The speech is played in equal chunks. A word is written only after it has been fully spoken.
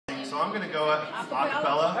So I'm going to go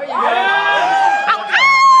acapella.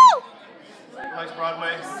 Likes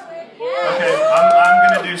Broadway? Okay,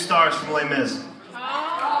 I'm going to do Stars from Les Mis.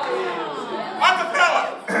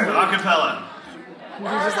 Acapella! Acapella.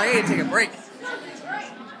 You're just like, I need to take a break.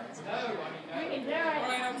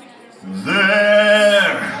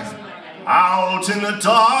 There, out in the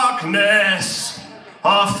darkness,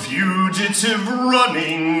 a fugitive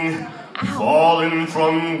running, fallen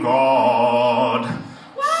from God,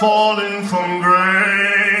 fallen from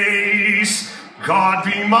grace. God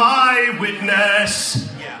be my witness,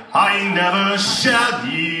 I never shall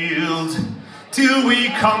yield, till we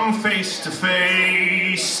come face to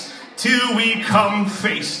face, till we come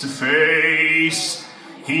face to face.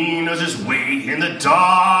 He knows his way in the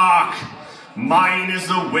dark, mine is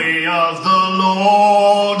the way of the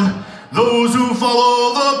Lord. Those who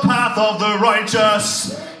follow the path of the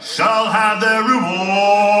righteous shall have their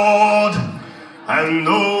reward. And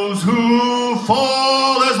those who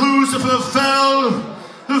fall as Lucifer fell,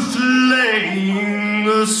 flaying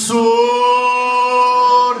the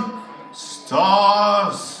sword.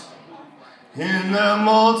 Stars in their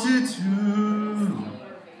multitude,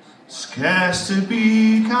 scarce to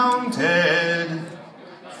be counted,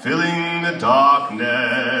 filling the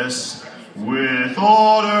darkness with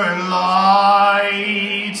order and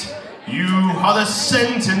light. You are the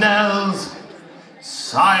sentinels,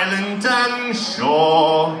 silent and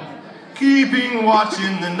sure, keeping watch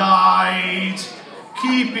in the night,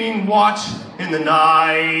 keeping watch in the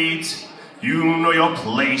night. You know your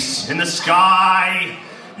place in the sky,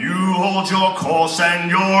 you hold your course and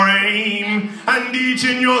your aim, and each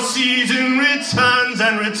in your season returns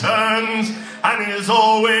and returns, and is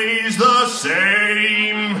always the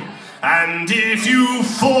same. And if you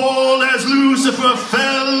fall as Lucifer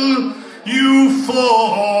fell, you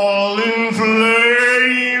fall in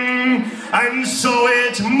flame. And so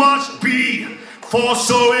it must be, for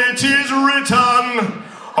so it is written,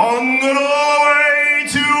 on the way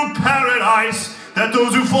to paradise, that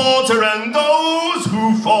those who falter and those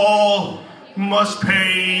who fall must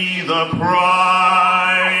pay the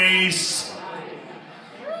price.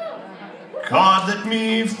 God, let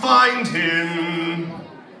me find him,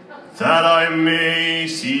 that I may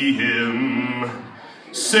see him,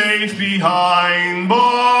 safe behind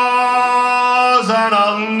bars, and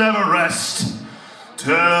I'll never rest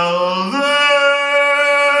till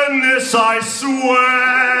then. This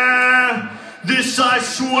I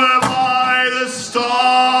swear by the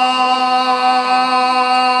stars.